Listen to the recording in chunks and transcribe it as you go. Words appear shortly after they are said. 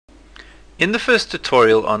In the first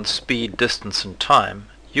tutorial on speed, distance and time,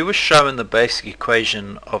 you were shown the basic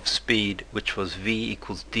equation of speed, which was v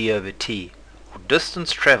equals d over t, or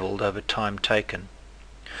distance travelled over time taken.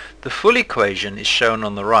 The full equation is shown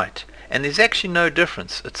on the right, and there's actually no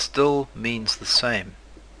difference. It still means the same.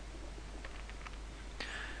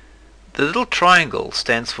 The little triangle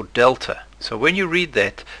stands for delta, so when you read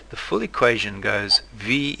that, the full equation goes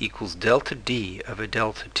v equals delta d over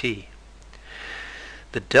delta t.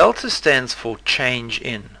 The delta stands for change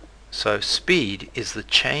in, so speed is the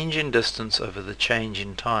change in distance over the change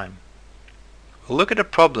in time. We'll look at a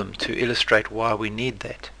problem to illustrate why we need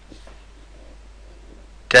that.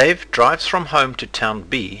 Dave drives from home to town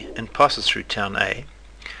B and passes through town A.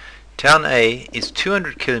 Town A is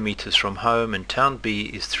 200 kilometers from home and town B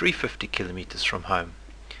is 350 kilometers from home.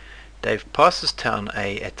 Dave passes town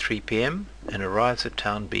A at 3 p.m. and arrives at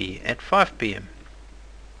town B at 5 p.m.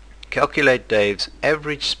 Calculate Dave's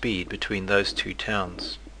average speed between those two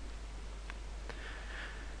towns.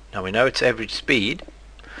 Now we know it's average speed,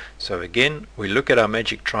 so again we look at our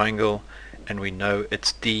magic triangle and we know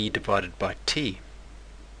it's d divided by t.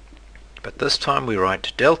 But this time we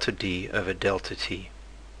write delta d over delta t.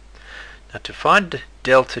 Now to find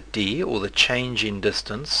delta d, or the change in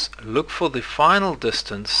distance, look for the final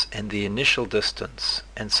distance and the initial distance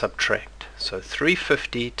and subtract. So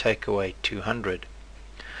 350 take away 200.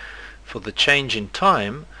 For the change in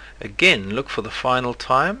time, again look for the final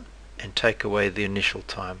time and take away the initial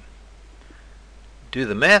time. Do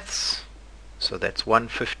the maths, so that's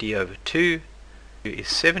 150 over 2 is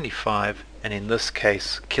 75, and in this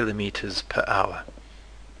case kilometers per hour.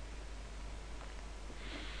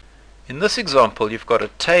 In this example you've got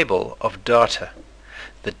a table of data,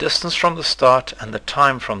 the distance from the start and the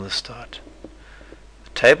time from the start. The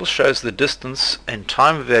table shows the distance and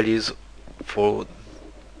time values for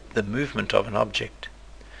the movement of an object.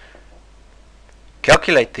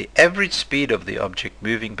 Calculate the average speed of the object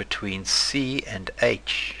moving between C and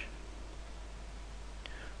H.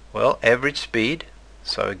 Well, average speed,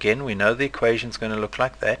 so again we know the equation is going to look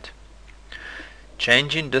like that.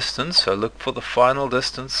 Change in distance, so look for the final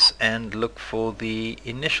distance and look for the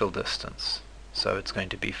initial distance. So it's going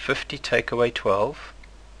to be 50 take away 12.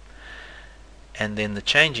 And then the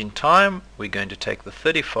change in time, we're going to take the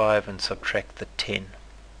 35 and subtract the 10.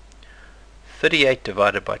 38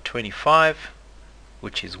 divided by 25,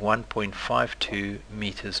 which is 1.52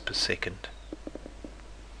 meters per second.